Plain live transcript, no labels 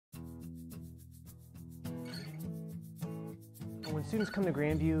When students come to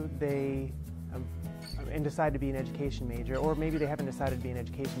Grandview, they and decide to be an education major, or maybe they haven't decided to be an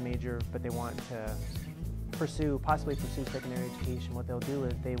education major, but they want to possibly pursue secondary education, what they'll do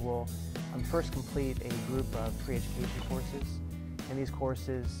is they will first complete a group of pre-education courses, and these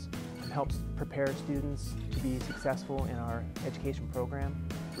courses helps prepare students to be successful in our education program.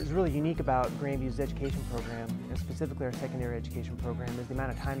 What's really unique about Grandview's education program, and specifically our secondary education program, is the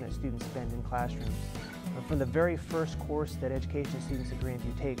amount of time that students spend in classrooms. From the very first course that education students at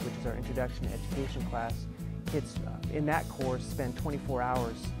Grandview take, which is our Introduction to Education class, kids in that course spend 24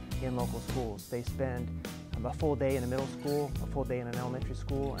 hours in local schools. They spend a full day in a middle school, a full day in an elementary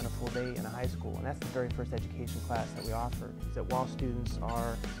school, and a full day in a high school. And that's the very first education class that we offer, is that while students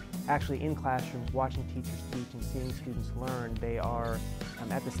are actually in classrooms watching teachers teach and seeing students learn, they are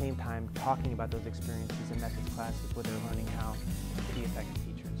at the same time talking about those experiences in methods classes where they're learning how to be effective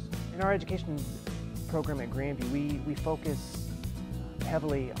teachers. In our education program at Grandview, we focus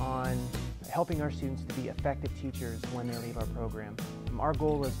heavily on helping our students to be effective teachers when they leave our program. Our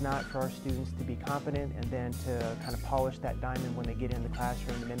goal is not for our students to be competent and then to kind of polish that diamond when they get in the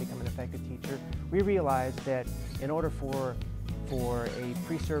classroom and then become an effective teacher. We realize that in order for a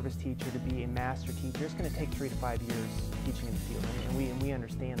pre-service teacher to be a master teacher, it's going to take 3 to 5 years teaching in the field, and we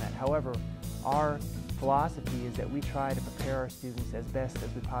understand that. However, our philosophy is that we try to prepare our students as best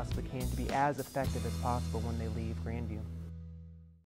as we possibly can to be as effective as possible when they leave Grandview.